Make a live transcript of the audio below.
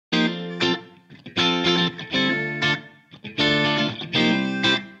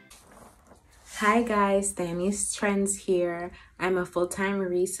Hi guys, Thani's Trends here. I'm a full-time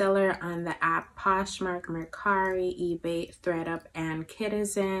reseller on the app Poshmark, Mercari, eBay, ThredUp, and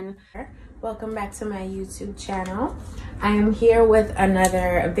Citizen. Welcome back to my YouTube channel. I am here with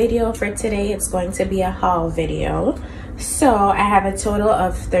another video for today. It's going to be a haul video. So I have a total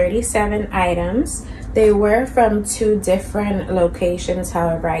of 37 items. They were from 2 different locations.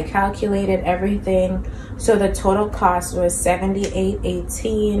 However, I calculated everything. So the total cost was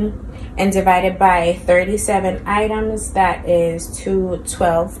 $78.18 and divided by 37 items, that is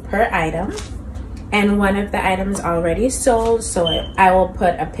 $212 per item. And one of the items already sold, so I will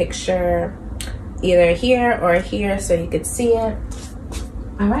put a picture either here or here so you could see it.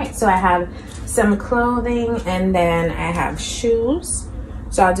 All right, so I have some clothing and then I have shoes.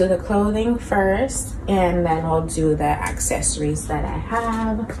 So I'll do the clothing first and then we'll do the accessories that I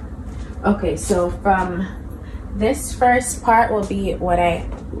have. Okay, so from this first part will be what I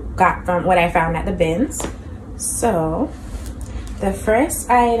got from what I found at the bins. So the first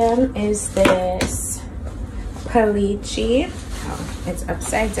item is this Polichi. Oh, it's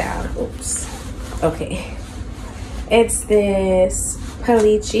upside down. Oops. Okay. It's this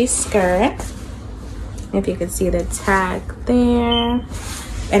Polichi skirt. If you can see the tag there.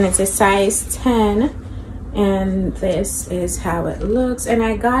 And it's a size 10. And this is how it looks. And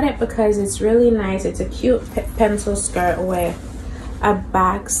I got it because it's really nice. It's a cute pencil skirt with a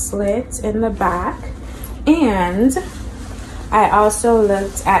back slit in the back. And I also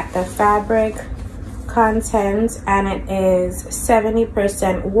looked at the fabric content and it is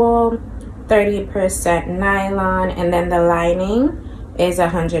 70% wool, 30% nylon, and then the lining is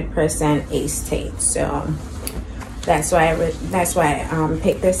 100% ace tape. So that's why I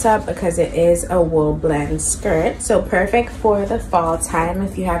picked this up, because it is a wool blend skirt. So perfect for the fall time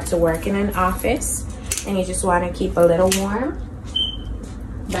if you have to work in an office and you just want to keep a little warm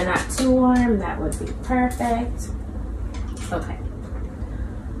but not too warm. That would be perfect.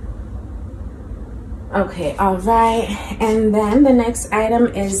 Okay, all right. And then the next item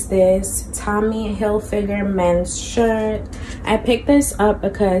is this Tommy Hilfiger men's shirt. I picked this up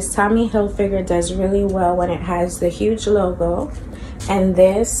because Tommy Hilfiger does really well when it has the huge logo, and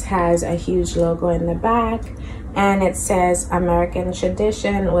this has a huge logo in the back, and it says American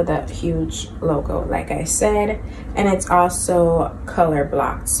Tradition with a huge logo, like I said, and it's also color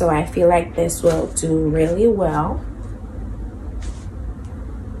blocked, so I feel like this will do really well.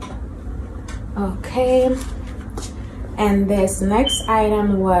 Okay, and this next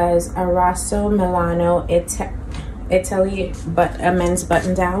item was a Rosso Milano Italy, but a men's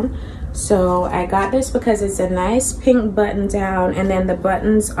button down. So I got this because it's a nice pink button down, and then the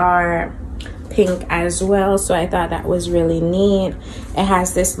buttons are pink as well, so I thought that was really neat. It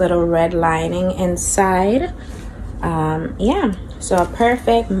has this little red lining inside. Yeah, so a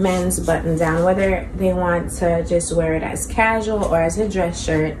perfect men's button down, whether they want to just wear it as casual or as a dress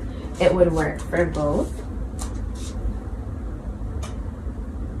shirt, it would work for both.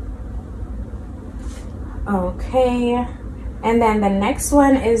 Okay, and then the next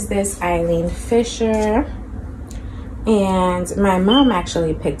one is this Eileen Fisher, and my mom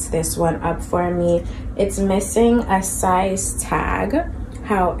actually picked this one up for me. It's missing a size tag,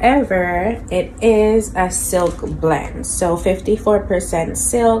 however it is a silk blend, so 54%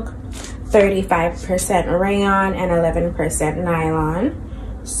 silk, 35% rayon, and 11% nylon.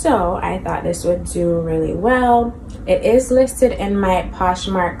 So I thought this would do really well. It is listed in my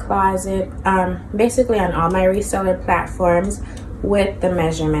Poshmark closet, basically on all my reseller platforms with the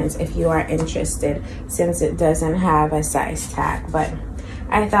measurements if you are interested, since it doesn't have a size tag. But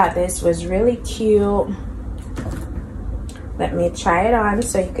I thought this was really cute. Let me try it on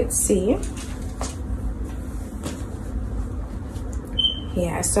so you could see.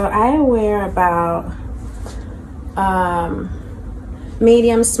 Yeah, so I wear about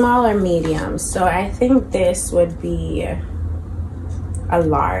medium, small, or medium, so I think this would be a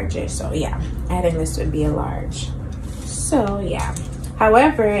large, or so. Yeah, I think this would be a large. So yeah,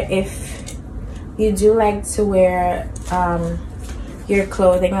 however, if you do like to wear your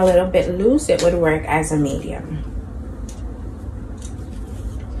clothing a little bit loose, it would work as a medium.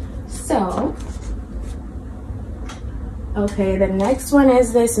 So okay, the next one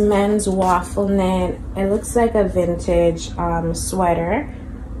is this men's waffle knit. It looks like a vintage sweater.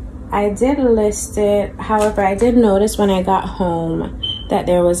 I did list it, however, I did notice when I got home that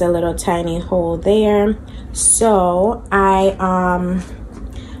there was a little tiny hole there. So that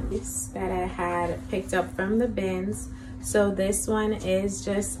I had picked up from the bins. So this one is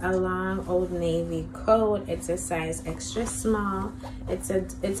just a long Old Navy coat. It's a size extra small. It's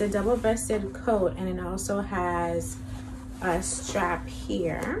a double-breasted coat, and it also has a strap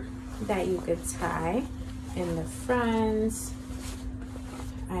here. that you could tie in the front.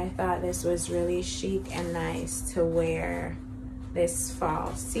 I thought this was really chic and nice to wear this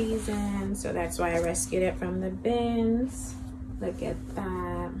fall season, so that's why I rescued it from the bins. Look at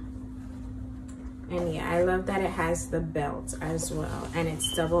that. And yeah, I love that it has the belt as well, and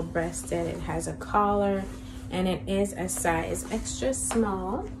it's double-breasted. It has a collar, and it is a size extra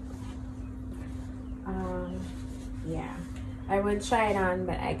small. Yeah, I would try it on,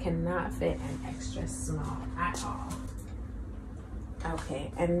 but I cannot fit an extra small at all.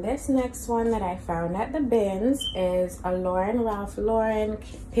 Okay, and this next one that I found at the bins is a Ralph Lauren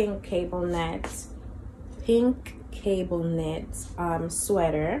pink cable knit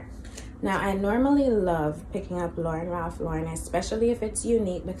sweater. Now, I normally love picking up Ralph Lauren, especially if it's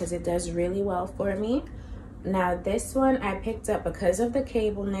unique, because it does really well for me. Now, this one I picked up because of the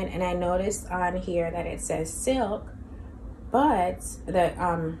cable knit, and I noticed on here that it says silk, but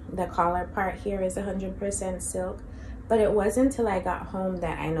the collar part here is 100% silk. But it wasn't until I got home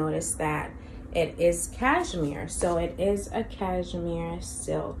that I noticed that it is cashmere. So it is a cashmere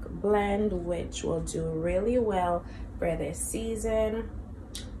silk blend, which will do really well for this season.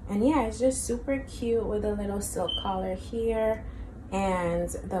 And yeah, it's just super cute with a little silk collar here and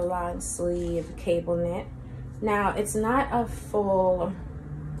the long sleeve cable knit. Now, it's not a full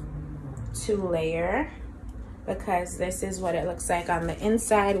 2-layer, because this is what it looks like on the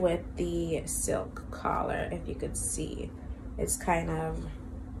inside with the silk collar. If you could see, it's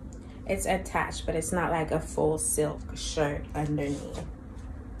it's attached, but it's not like a full silk shirt underneath.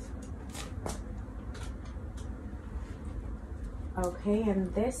 Okay,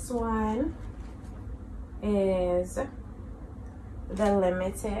 and this one is the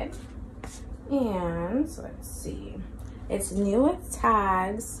limited, and let's see, it's new with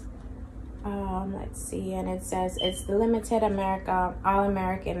tags. Let's see, and it says it's the limited all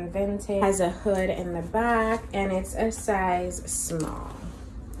American vintage, has a hood in the back, and it's a size small.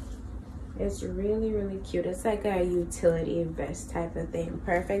 It's really, really cute. It's like a utility vest type of thing,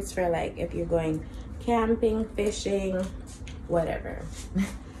 perfect for like if you're going camping, fishing, whatever.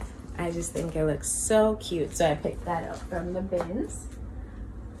 I just think it looks so cute, so I picked that up from the bins,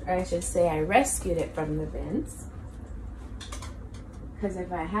 or I should say I rescued it from the bins. Because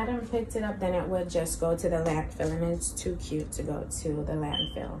if I hadn't picked it up, then it would just go to the landfill, and it's too cute to go to the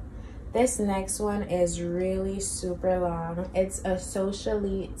landfill. This next one is really super long. It's a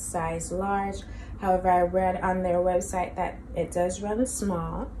socialite size large. However, I read on their website that it does run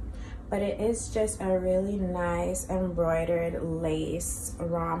small, but it is just a really nice embroidered lace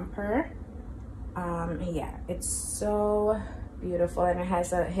romper. Yeah, it's so beautiful, and it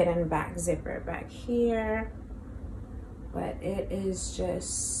has a hidden back zipper back here. But it is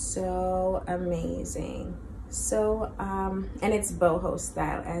just so amazing. So, and it's boho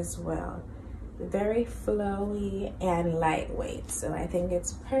style as well. Very flowy and lightweight. So I think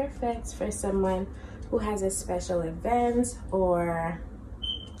it's perfect for someone who has a special event, or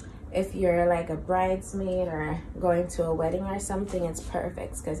if you're like a bridesmaid or going to a wedding or something, it's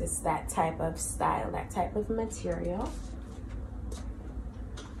perfect because it's that type of style, that type of material.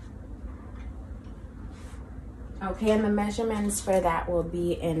 Okay, and the measurements for that will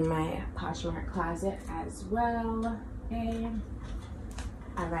be in my Poshmark closet as well. Okay.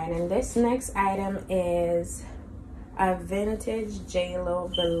 All right, and this next item is a vintage JLo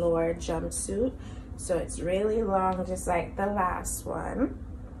velour jumpsuit. So it's really long, just like the last one.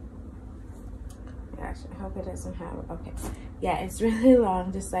 Gosh, I hope it doesn't have, okay. Yeah, it's really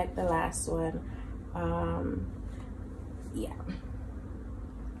long, just like the last one. Yeah.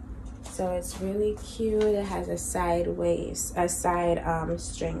 So it's really cute. It has a side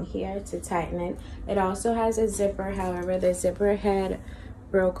string here to tighten it. It also has a zipper. However, the zipper head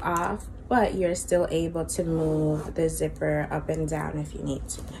broke off, but you're still able to move the zipper up and down if you need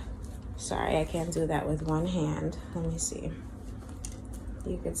to. Sorry, I can't do that with one hand. Let me see.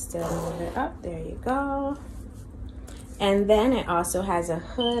 You could still move it up. There you go. And then it also has a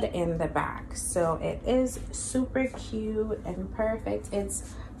hood in the back. So it is super cute and perfect. It's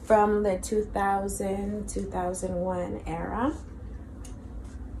from the 2000-2001 era.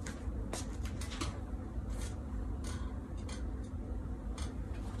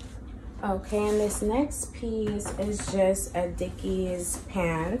 Okay, and this next piece is just a Dickies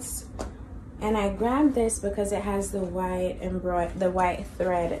pants. And I grabbed this because it has the white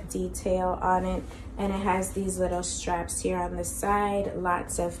thread detail on it, and it has these little straps here on the side,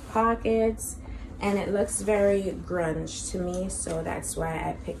 lots of pockets, and it looks very grunge to me, so that's why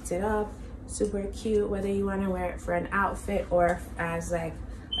I picked it up. Super cute, whether you want to wear it for an outfit or as like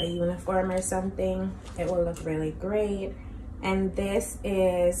a uniform or something, it will look really great. and this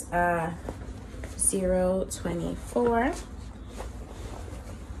is a 024.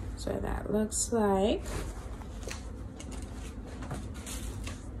 So that looks like.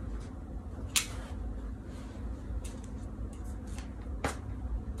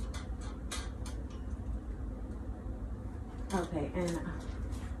 Okay, and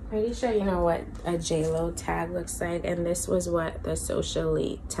pretty sure you know what a JLo tag looks like, and this was what the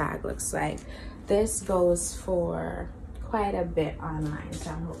socially tag looks like. This goes for quite a bit online, so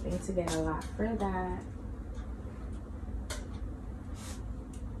I'm hoping to get a lot for that.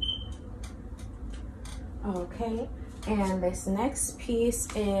 Okay, and this next piece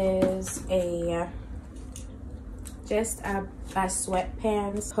is just a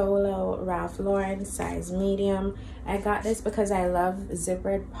sweatpants polo Ralph Lauren size medium. I got this because I love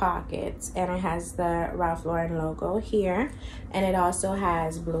zippered pockets, and it has the Ralph Lauren logo here, and it also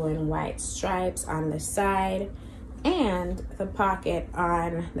has blue and white stripes on the side, and the pocket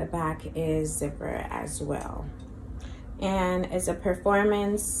on the back is zipper as well. And it's a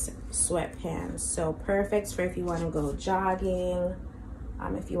performance sweatpants, so perfect for if you want to go jogging,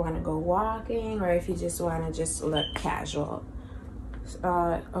 if you want to go walking, or if you just want to look casual.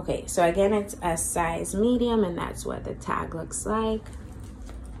 Okay, so again, it's a size medium, and that's what the tag looks like.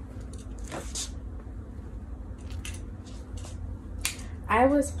 I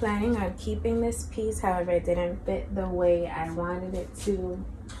was planning on keeping this piece, however it didn't fit the way I wanted it to.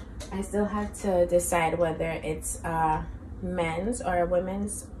 I still have to decide whether it's men's or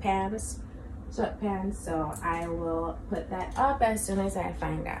women's pants, sweatpants, so I will put that up as soon as I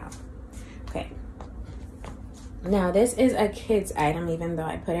find out. Okay, now this is a kid's item, even though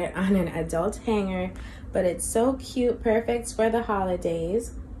I put it on an adult hanger, but it's so cute, perfect for the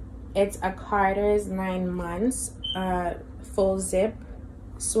holidays. It's a Carter's 9 months full zip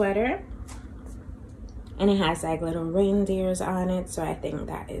sweater, and it has like little reindeers on it, so I think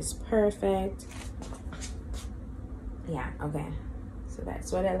that is perfect. Yeah, okay, so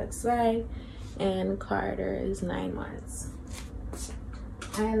that's what it looks like. And Carter's 9 months.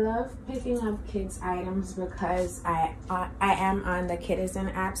 I love picking up kids items because I am on the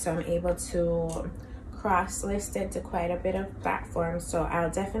Kidizen app, so I'm able to cross-list it to quite a bit of platforms, so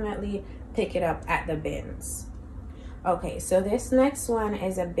I'll definitely pick it up at the bins. Okay, so this next one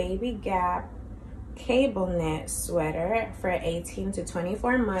is a Baby Gap cable knit sweater for 18 to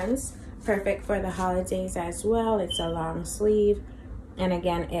 24 months. Perfect for the holidays as well. It's a long sleeve, and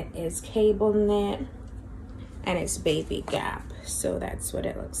again, it is cable knit, and it's Baby Gap, so that's what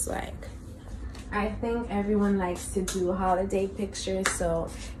it looks like. I think everyone likes to do holiday pictures, so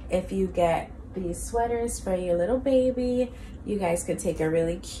if you get these sweaters for your little baby, you guys could take a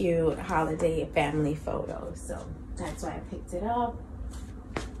really cute holiday family photo, so that's why I picked it up.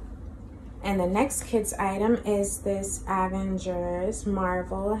 And the next kids item is this Avengers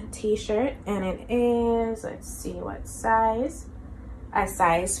Marvel t-shirt, and it is, let's see what size, a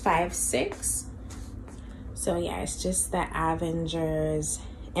size 5'6". So yeah, it's just the Avengers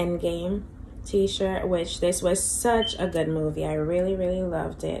Endgame t-shirt, which this was such a good movie. I really, really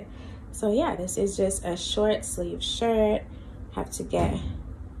loved it. So yeah, this is just a short sleeve shirt. Have to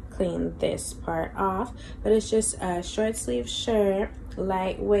clean this part off, but it's just a short sleeve shirt,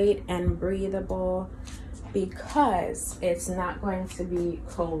 lightweight and breathable, because it's not going to be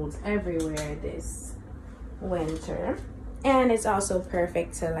cold everywhere this winter. And it's also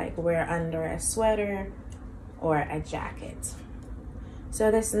perfect to like wear under a sweater or a jacket.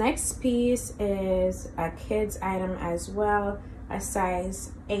 So this next piece is a kids item as well, a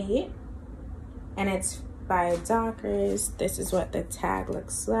size 8, and it's by Dockers. This is what the tag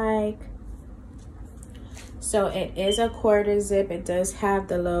looks like. So it is a quarter zip. It does have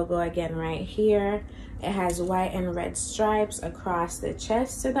the logo again right here. It has white and red stripes across the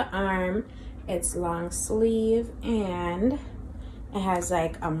chest to the arm. It's long sleeve, and it has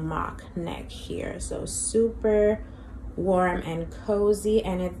like a mock neck here, so super warm and cozy,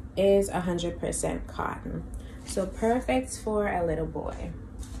 and it is 100% cotton, so perfect for a little boy.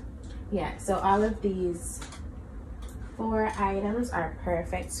 Yeah, so all of these 4 items are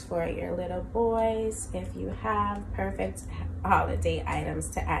perfect for your little boys if you have perfect holiday items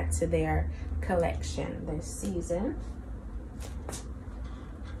to add to their collection this season.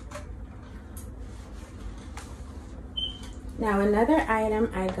 Now another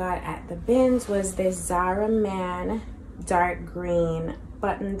item I got at the bins was this Zara Man dark green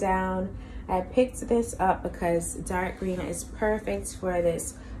button down. I picked this up because dark green is perfect for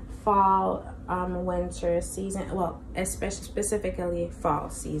this fall winter season, well, especially specifically fall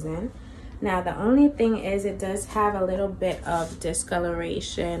season. Now the only thing is it does have a little bit of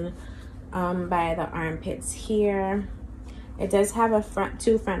discoloration by the armpits here. It does have a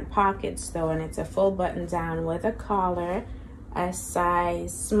two front pockets though, and it's a full button down with a collar, a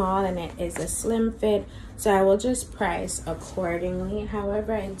size small, and it is a slim fit. So I will just price accordingly.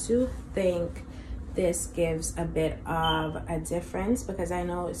 However, I do think this gives a bit of a difference because I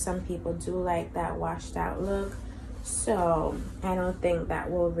know some people do like that washed out look. So I don't think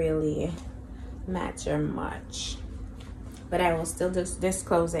that will really matter much, but I will still just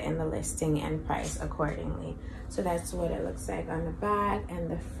disclose it in the listing and price accordingly. So that's what it looks like on the back and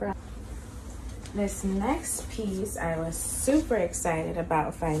the front. This next piece I was super excited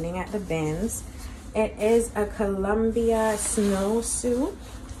about finding at the bins. It is a Columbia snowsuit,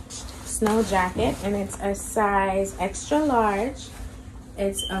 snow jacket, and it's a size extra large.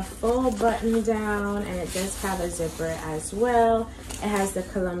 It's a full button down, and it does have a zipper as well. It has the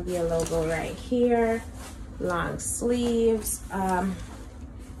Columbia logo right here, long sleeves.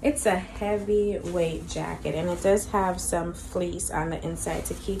 It's a heavyweight jacket, and it does have some fleece on the inside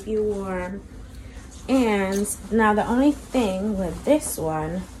to keep you warm. And now the only thing with this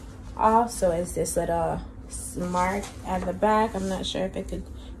one also is this little mark at the back. I'm not sure if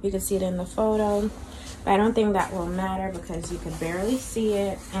you could see it in the photo, but I don't think that will matter because you could barely see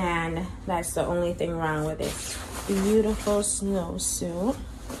it, and that's the only thing wrong with it. Beautiful snowsuit.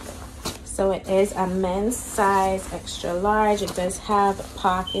 So it is a men's size extra large. It does have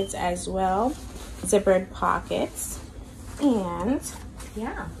pockets as well, zippered pockets. And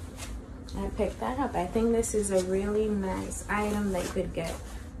yeah, I picked that up. I think this is a really nice item that you could get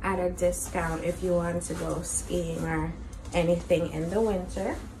at a discount if you want to go skiing or anything in the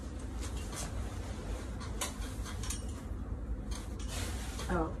winter.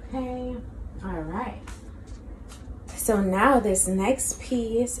 Okay, all right. So now this next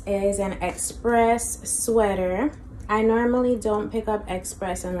piece is an Express sweater. I normally don't pick up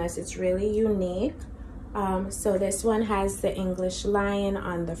Express unless it's really unique. So this one has the English lion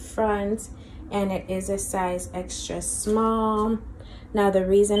on the front, and it is a size extra small. Now the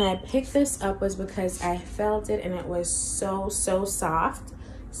reason I picked this up was because I felt it and it was so soft.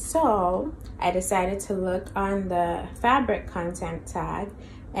 So I decided to look on the fabric content tag,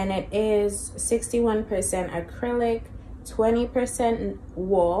 and it is 61% acrylic, 20%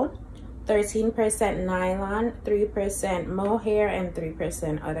 wool, 13% nylon, 3% mohair, and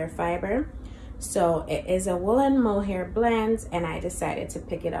 3% other fiber. So it is a woolen mohair blend, and I decided to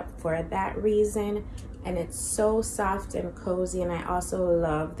pick it up for that reason. And it's so soft and cozy, and I also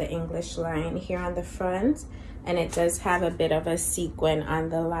love the English lion here on the front, and it does have a bit of a sequin on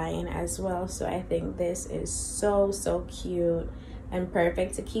the lion as well. So I think this is so cute and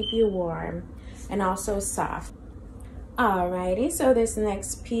perfect to keep you warm and also soft. Alrighty, so this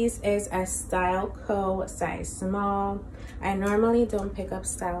next piece is a Style Co size small. I normally don't pick up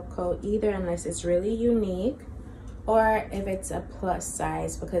Style Co either unless it's really unique or if it's a plus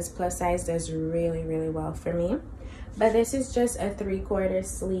size, because plus size does really well for me. But this is just a 3/4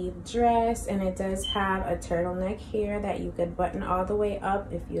 sleeve dress, and it does have a turtleneck here that you could button all the way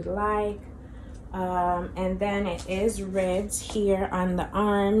up if you'd like. And then it is ribbed here on the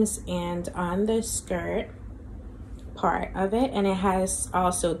arms and on the skirt part of it, and it has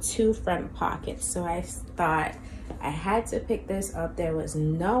also 2 front pockets. So I thought I had to pick this up. There was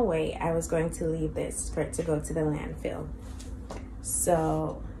no way I was going to leave this for it to go to the landfill.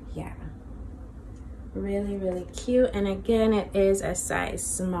 So yeah, really cute. And again, it is a size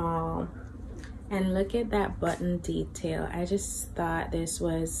small, and look at that button detail. I just thought this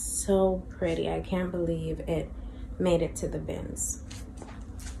was so pretty. I can't believe it made it to the bins.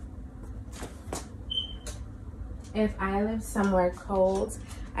 If I lived somewhere cold,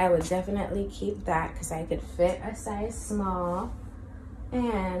 I would definitely keep that because I could fit a size small,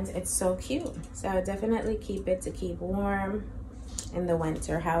 and it's so cute. So I would definitely keep it to keep warm in the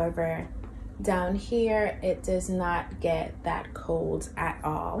winter. However, down here, it does not get that cold at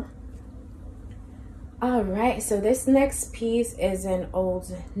all. All right, so this next piece is an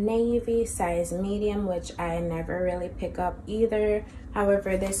Old Navy size medium, which I never really pick up either.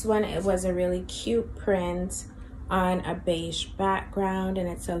 However, this one, it was a really cute print on a beige background, and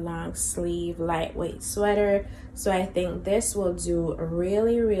it's a long sleeve lightweight sweater. So I think this will do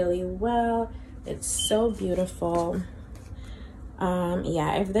really well. It's so beautiful.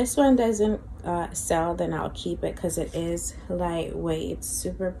 Yeah, if this one doesn't sell, then I'll keep it because it is lightweight,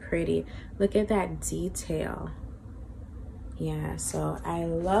 super pretty. Look at that detail. Yeah, so I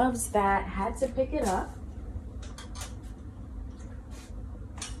loved that, had to pick it up.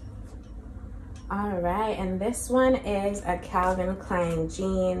 All right, and this one is a Calvin Klein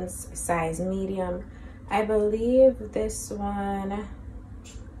jeans size medium. I believe this one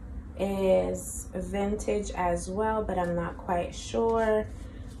is vintage as well, but I'm not quite sure.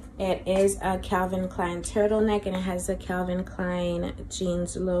 It is a Calvin Klein turtleneck, and it has the Calvin Klein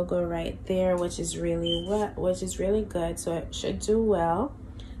jeans logo right there, which is really good, so it should do well.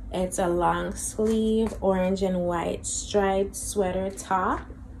 It's a long sleeve orange and white striped sweater top,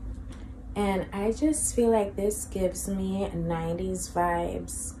 and I just feel like this gives me 90s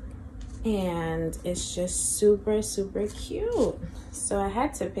vibes, and it's just super cute. So I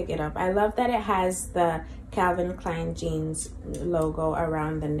had to pick it up. I love that it has the Calvin Klein jeans logo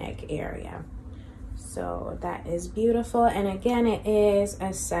around the neck area. So that is beautiful. And again, it is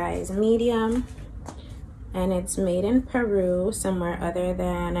a size medium, and it's made in Peru, somewhere other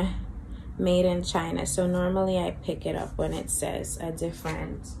than made in China. So normally I pick it up when it says it's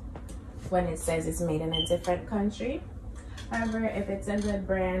made in a different country. However, if it's a good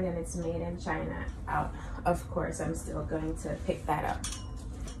brand and it's made in China, of course I'm still going to pick that up.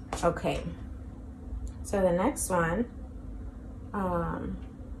 Okay, so the next one, oh,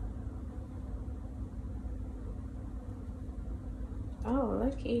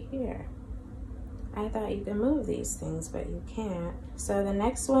 looky here. I thought you could move these things, but you can't. So the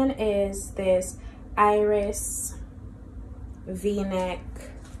next one is this iris V-neck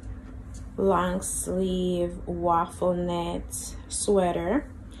long sleeve waffle knit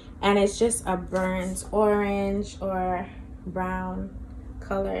sweater, and it's just a burnt orange or brown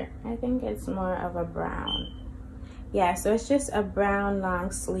color. I think it's more of a brown. Yeah, so it's just a brown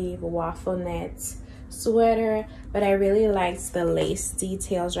long sleeve waffle knit sweater, but I really liked the lace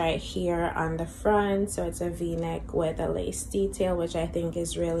details right here on the front. So it's a V-neck with a lace detail, which I think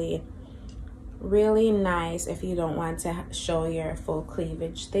is really nice if you don't want to show your full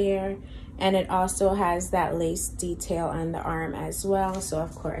cleavage there. And it also has that lace detail on the arm as well. So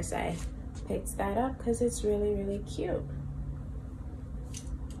of course I picked that up because it's really cute.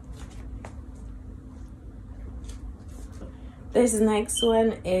 This next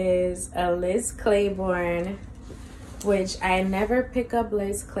one is a Liz Claiborne, which I never pick up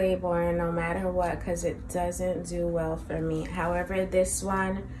Liz Claiborne no matter what because it doesn't do well for me. However, this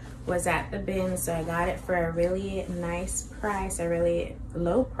one was at the bin, so I got it for a really nice price, a really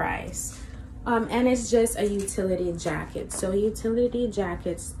low price. And it's just a utility jacket. So utility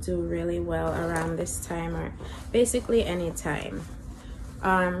jackets do really well around this time, or basically any time.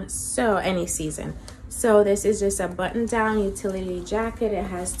 So any season. So this is just a button down utility jacket. It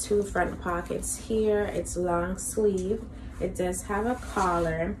has two front pockets here. It's long sleeve. It does have a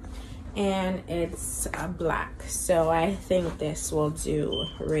collar, and it's black. So I think this will do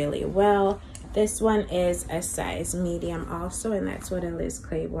really well. This one is a size medium also, and that's what a Liz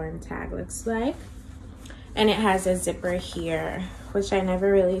Claiborne tag looks like. And it has a zipper here, which I never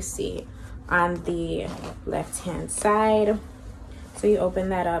really see on the left-hand side. So you open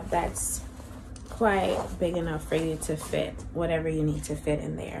that up, that's quite big enough for you to fit whatever you need to fit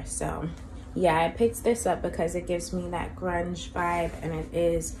in there. So yeah, I picked this up because it gives me that grunge vibe, and it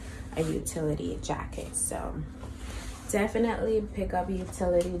is a utility jacket. So definitely pick up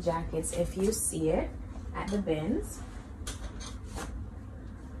utility jackets if you see it at the bins.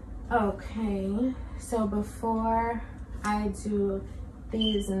 Okay, so before I do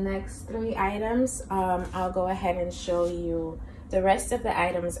these next three items, I'll go ahead and show you the rest of the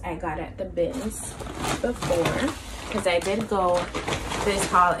items I got at the bins before, because I did go, this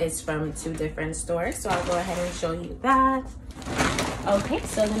haul is from 2 different stores, so I'll go ahead and show you that. Okay,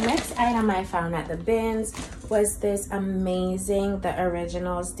 so the next item I found at the bins was this amazing The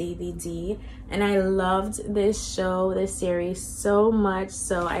Originals DVD, and I loved this series so much,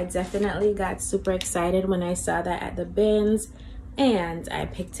 so I definitely got super excited when I saw that at the bins, and I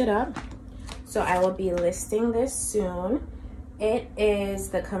picked it up. So I will be listing this soon. It is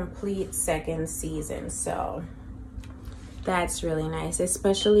the complete 2nd season, so that's really nice,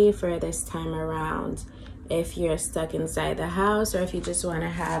 especially for this time around. If you're stuck inside the house, or if you just want to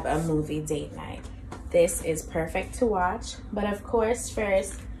have a movie date night, this is perfect to watch. But of course,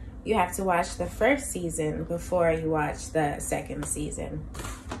 first you have to watch the 1st season before you watch the 2nd season.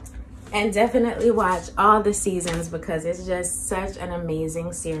 And definitely watch all the seasons because it's just such an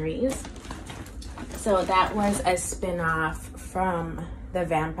amazing series. So that was a spin-off from The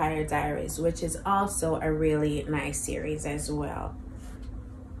Vampire Diaries, which is also a really nice series as well.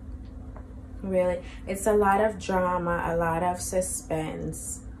 Really, it's a lot of drama, a lot of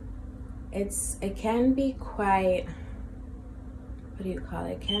suspense. It can be quite, what do you call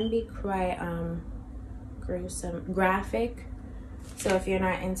it? It can be quite gruesome, graphic. So if you're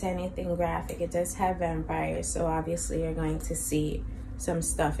not into anything graphic, it does have vampires, so obviously you're going to see some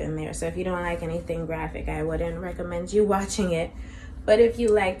stuff in there. So if you don't like anything graphic, I wouldn't recommend you watching it. But if you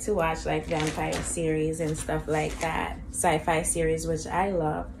like to watch like vampire series and stuff like that, sci-fi series, which I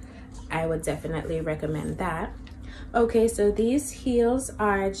love, I would definitely recommend that. Okay, so these heels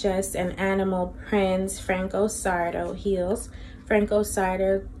are just an animal print Franco Sardo heels. Franco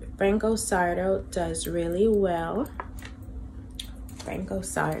Sardo does really well. Franco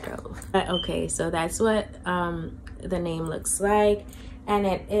Sardo. Okay, so that's what the name looks like, and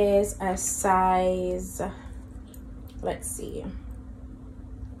it is a size, let's see,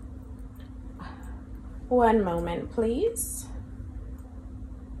 one moment please,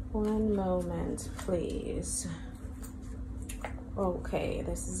 one moment please. Okay,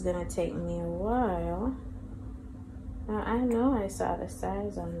 this is gonna take me a while. Now I know I saw the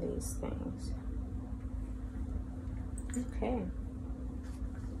size on these things.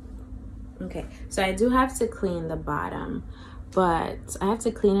 Okay, so I do have to clean the bottom, but I have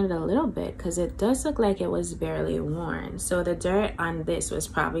to clean it a little bit because it does look like it was barely worn. So the dirt on this was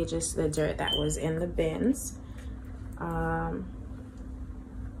probably just the dirt that was in the bins.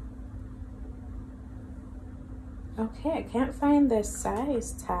 Okay, I can't find the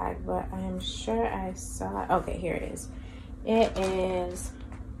size tag, but I'm sure I saw, okay, here it is. It is,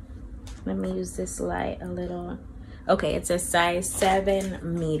 let me use this light a little. Okay, it's a size 7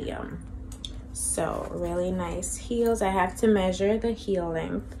 medium. So really nice heels. I have to measure the heel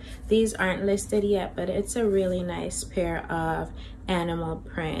length. These aren't listed yet, but it's a really nice pair of animal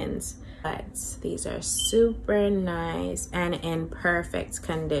prints. But these are super nice and in perfect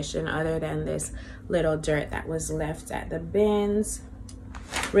condition, other than this little dirt that was left at the bins.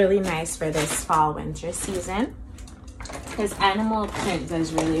 Really nice for this fall winter season, because animal print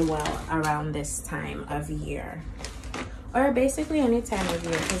does really well around this time of year, or basically any time of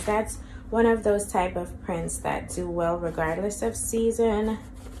year, because that's one of those type of prints that do well regardless of season.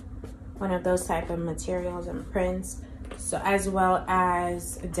 One of those type of materials and prints. So as well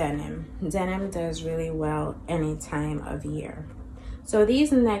as denim. Denim does really well any time of year. So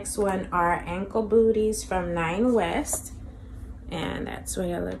these next one are ankle booties from 9 West. And that's what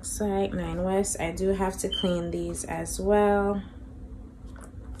it looks like, 9 West. I do have to clean these as well.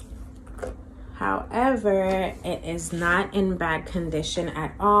 However, it is not in bad condition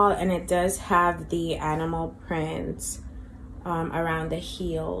at all, and it does have the animal prints around the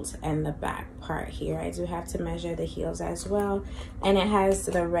heels and the back part here. I do have to measure the heels as well, and it has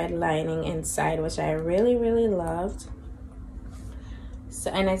the red lining inside, which I really loved. So,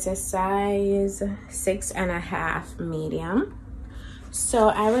 and it's a size 6.5 medium. So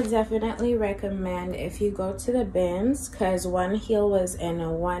I would definitely recommend if you go to the bins, because one heel was in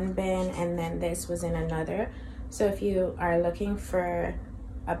one bin and then this was in another. So if you are looking for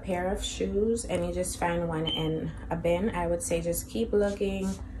a pair of shoes and you just find one in a bin, I would say just keep looking,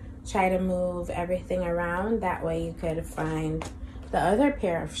 try to move everything around. That way you could find the other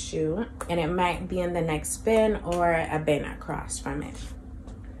pair of shoe, and it might be in the next bin or a bin across from it.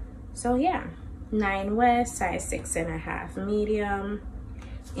 So yeah, 9 West, size 6.5 medium,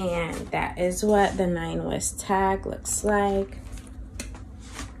 and that is what the 9 West tag looks like.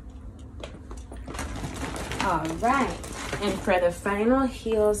 All right, and for the final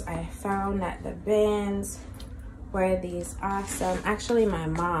heels I found at the bins were these awesome, actually my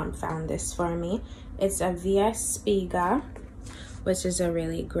mom found this for me. It's a Via Spiga, which is a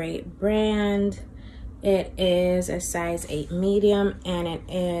really great brand. It is a size 8 medium, and it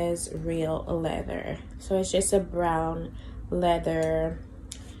is real leather. So it's just a brown leather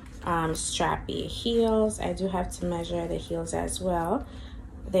strappy heels. I do have to measure the heels as well.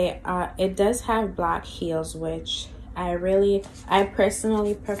 It does have block heels, which I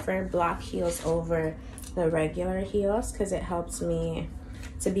personally prefer block heels over the regular heels, because it helps me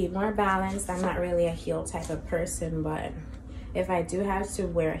to be more balanced. I'm not really a heel type of person, but if I do have to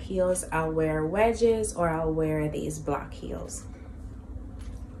wear heels, I'll wear wedges or I'll wear these block heels.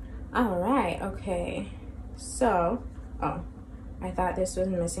 All right, okay. So, oh, I thought this was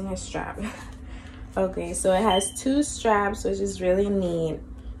missing a strap. Okay, so it has 2 straps, which is really neat.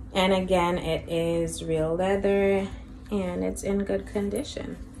 And again, it is real leather and it's in good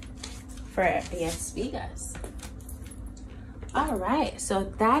condition for the Spigas. All right, so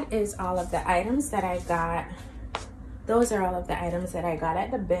that is all of the items that I got. Those are all of the items that I got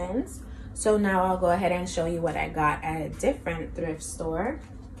at the bins. So now I'll go ahead and show you what I got at a different thrift store.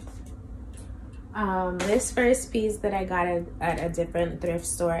 This first piece that I got at a different thrift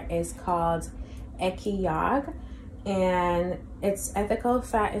store is called Ekiyog, and it's ethical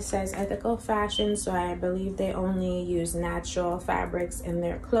it says ethical fashion, so I believe they only use natural fabrics in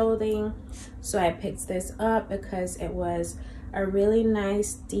their clothing. So I picked this up because it was a really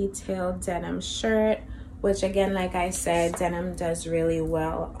nice detailed denim shirt which again, like I said, denim does really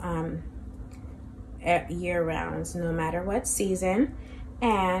well year round, no matter what season.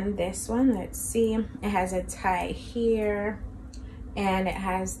 And this one, let's see, it has a tie here, and it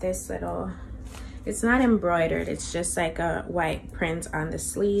has this little, it's not embroidered, it's just like a white print on the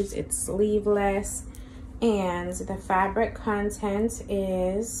sleeves. It's sleeveless, and the fabric content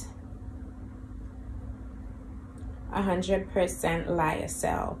is 100%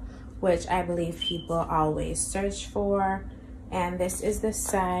 lyocell, which I believe people always search for. And this is the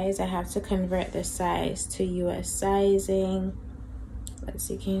size. I have to convert the size to US sizing. Let's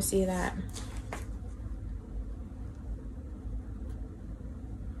see, can you see that?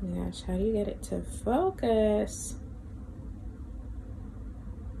 Gosh, how do you get it to focus?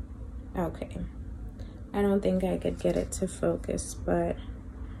 Okay, I don't think I could get it to focus, but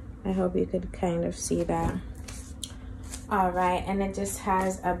I hope you could kind of see that. All right, and it just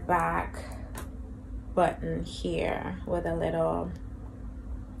has a back button here with a little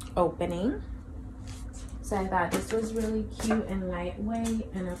opening. So I thought this was really cute and lightweight,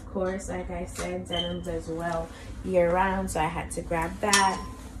 and of course, like I said, denim does well year round, so I had to grab that.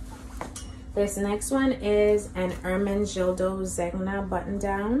 This next one is an Ermenegildo Zegna button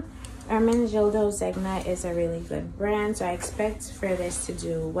down. Ermenegildo Zegna is a really good brand, so I expect for this to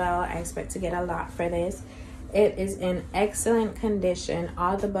do well. I expect to get a lot for this. It is in excellent condition.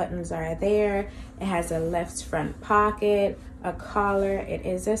 All the buttons are there. It has a left front pocket, a collar. It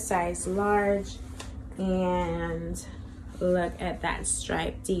is a size large, and look at that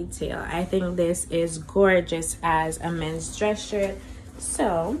stripe detail. I think this is gorgeous as a men's dress shirt,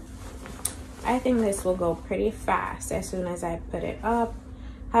 so I think this will go pretty fast as soon as I put it up.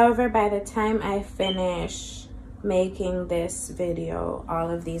 However, by the time I finish making this video, all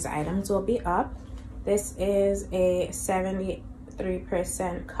of these items will be up. This is a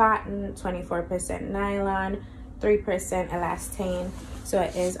 73% cotton, 24% nylon, 3% elastane. So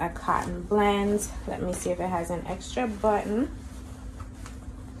it is a cotton blend. Let me see if it has an extra button.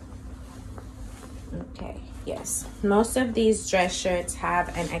 Okay, yes. Most of these dress shirts have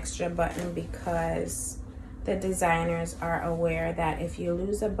an extra button because the designers are aware that if you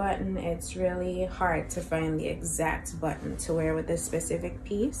lose a button, it's really hard to find the exact button to wear with this specific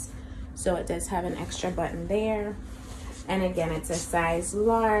piece. So it does have an extra button there. And again, it's a size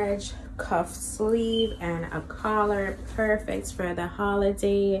large, cuff sleeve, and a collar. Perfect for the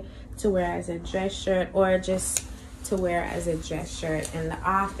holiday to wear as a dress shirt, or just to wear as a dress shirt in the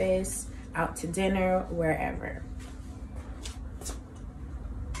office, out to dinner, wherever.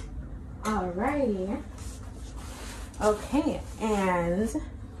 Alrighty. Okay, and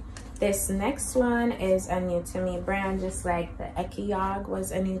this next one is a new to me brand, just like the Ekiog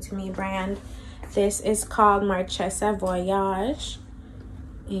was a new to me brand. This is called Marchesa Voyage,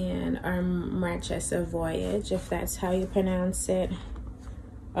 or Marchesa Voyage, if that's how you pronounce it.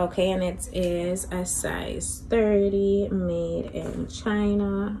 Okay, and it is a size 30, made in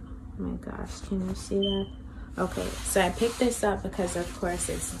China. Oh my gosh, can you see that? Okay, so I picked this up because of course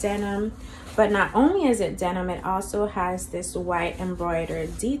it's denim, but not only is it denim, it also has this white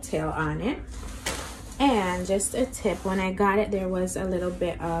embroidered detail on it. And just a tip, when I got it, there was a little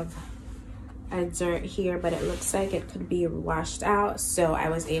bit of a dirt here, but it looks like it could be washed out, so I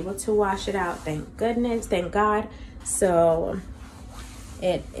was able to wash it out, thank goodness, thank God. So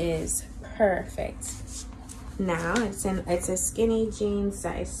it is perfect. Now it's a skinny jean,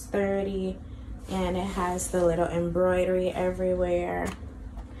 size 30, and it has the little embroidery everywhere,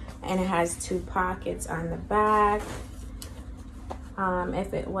 and it has 2 pockets on the back.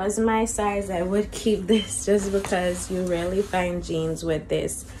 If it was my size, I would keep this just because you rarely find jeans with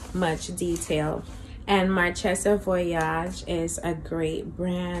this much detail. And Marchesa Voyage is a great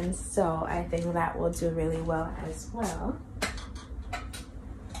brand, so I think that will do really well as well.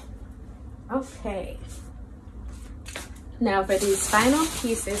 Okay. Now for these final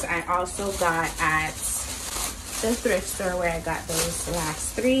pieces, I also got at the thrift store where I got those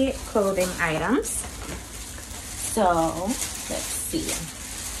last 3 clothing items. So let's see.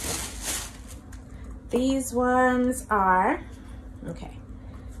 These ones are, okay,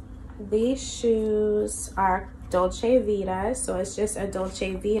 these shoes are Dolce Vita. So it's just a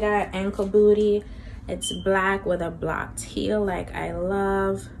Dolce Vita ankle booty. It's black with a blocked heel like I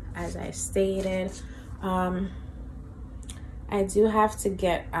love, as I stated. I do have to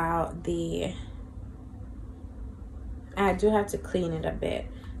get out I do have to clean it a bit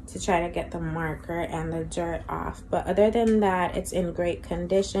to try to get the marker and the dirt off, but other than that, it's in great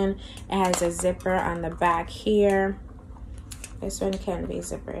condition. It has a zipper on the back here. This one can be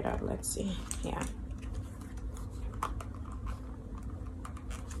zippered up, let's see. Yeah,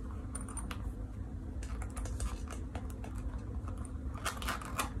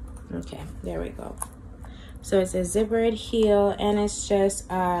 Okay, there we go. So it's a zippered heel, and it's just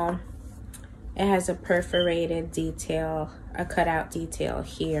it has a perforated detail, a cutout detail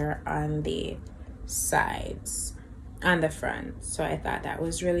here on the sides, on the front. So I thought that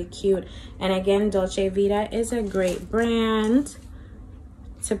was really cute. And again, Dolce Vita is a great brand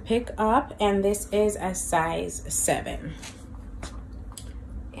to pick up, and this is a size 7.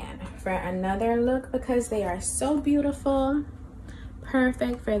 And for another look, because they are so beautiful,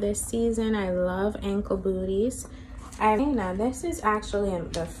 perfect for this season. I love ankle booties. Now this is actually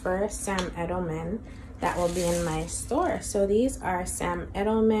the first Sam Edelman that will be in my store. So these are Sam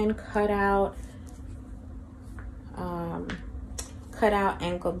Edelman cutout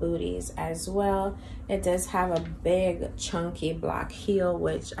ankle booties as well. It does have a big chunky block heel,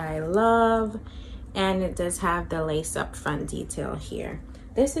 which I love, and it does have the lace up front detail here.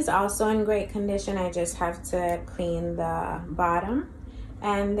 This is also in great condition. I just have to clean the bottom,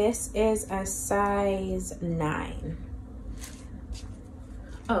 and this is a size 9.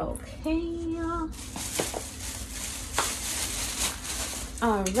 Okay,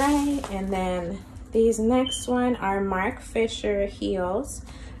 all right, and then these next one are Mark Fisher heels.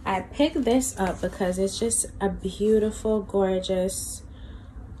 I picked this up because it's just a beautiful, gorgeous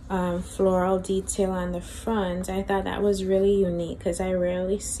floral detail on the front. I thought that was really unique because I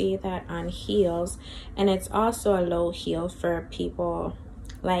rarely see that on heels, and it's also a low heel for people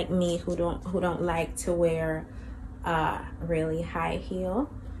like me who don't like to wear really high heel.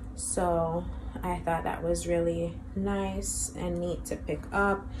 So I thought that was really nice and neat to pick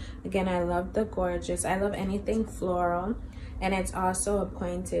up. Again, I love the gorgeous, I love anything floral, and it's also a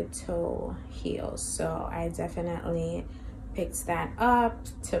pointed toe heel, so I definitely picked that up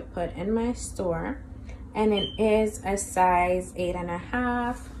to put in my store. And it is a size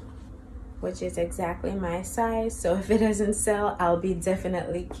 8.5, which is exactly my size. So if it doesn't sell, I'll be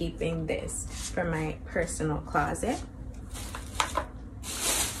definitely keeping this for my personal closet.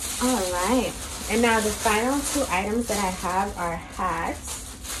 All right, and now the final 2 items that I have are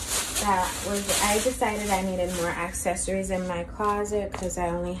hats. I decided I needed more accessories in my closet because I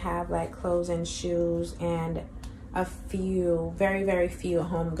only have like clothes and shoes and a few, very few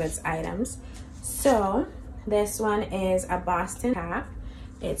home goods items. So this one is a Boston hat.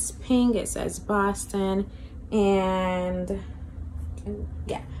 It's pink, it says Boston, and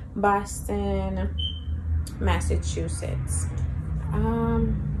yeah, Boston, Massachusetts.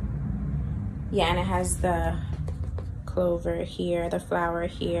 Yeah, and it has the clover here, the flower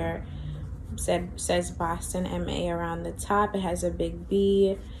here. Says Boston MA around the top. It has a big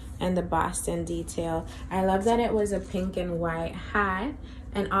B and the Boston detail. I love that it was a pink and white hat.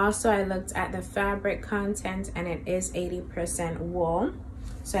 And also I looked at the fabric content, and it is 80% wool.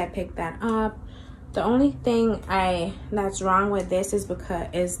 So I picked that up. The only thing that's wrong with this is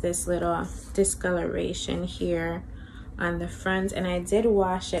this little discoloration here on the front, and I did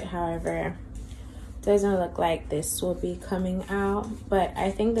wash it. However, doesn't look like this will be coming out, but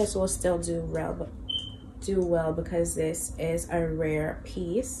I think this will still do well because this is a rare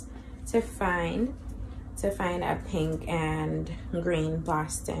piece to find a pink and green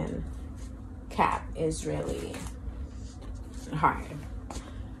Boston cap is really hard.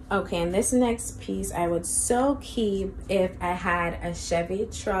 Okay, and this next piece I would so keep if I had a Chevy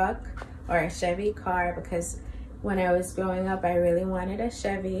truck or a Chevy car, because when I was growing up, I really wanted a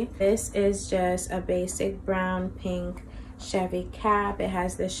Chevy. This is just a basic brown pink Chevy cap. It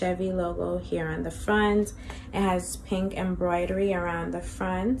has the Chevy logo here on the front. It has pink embroidery around the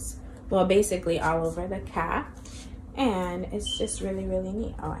front. Well, basically all over the cap. And it's just really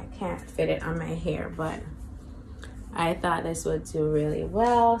neat. Oh, I can't fit it on my hair, but I thought this would do really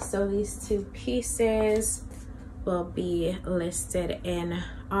well. So these 2 pieces will be listed in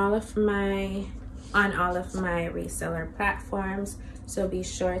on all of my reseller platforms, so be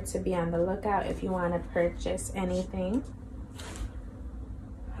sure to be on the lookout if you want to purchase anything.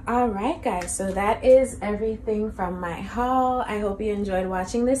 All right, guys, so that is everything from my haul. I hope you enjoyed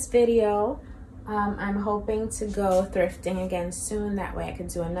watching this video. I'm hoping to go thrifting again soon, that way I could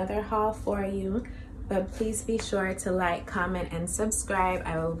do another haul for you. But please be sure to like, comment, and subscribe.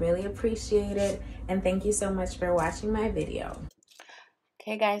 I will really appreciate it, and thank you so much for watching my video.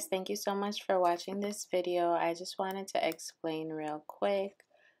 Okay guys, thank you so much for watching this video. I just wanted to explain real quick.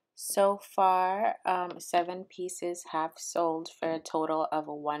 So far, 7 pieces have sold for a total of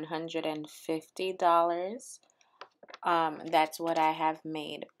 $150. That's what I have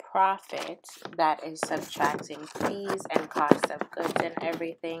made profit. That is subtracting fees and cost of goods and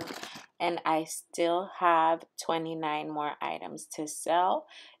everything. and I still have 29 more items to sell.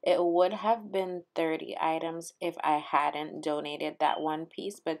 It would have been 30 items if I hadn't donated that one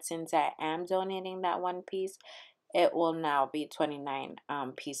piece, but since I am donating that one piece, it will now be 29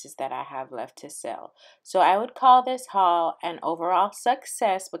 pieces that I have left to sell. So I would call this haul an overall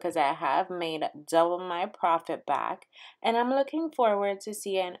success because I have made double my profit back, and I'm looking forward to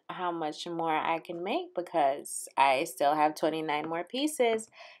seeing how much more I can make because I still have 29 more pieces.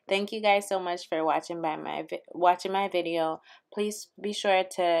 Thank you guys so much for watching my video. Please be sure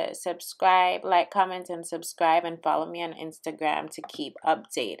to subscribe, like, comment, and subscribe, and follow me on Instagram to keep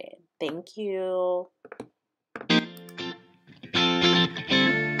updated. Thank you.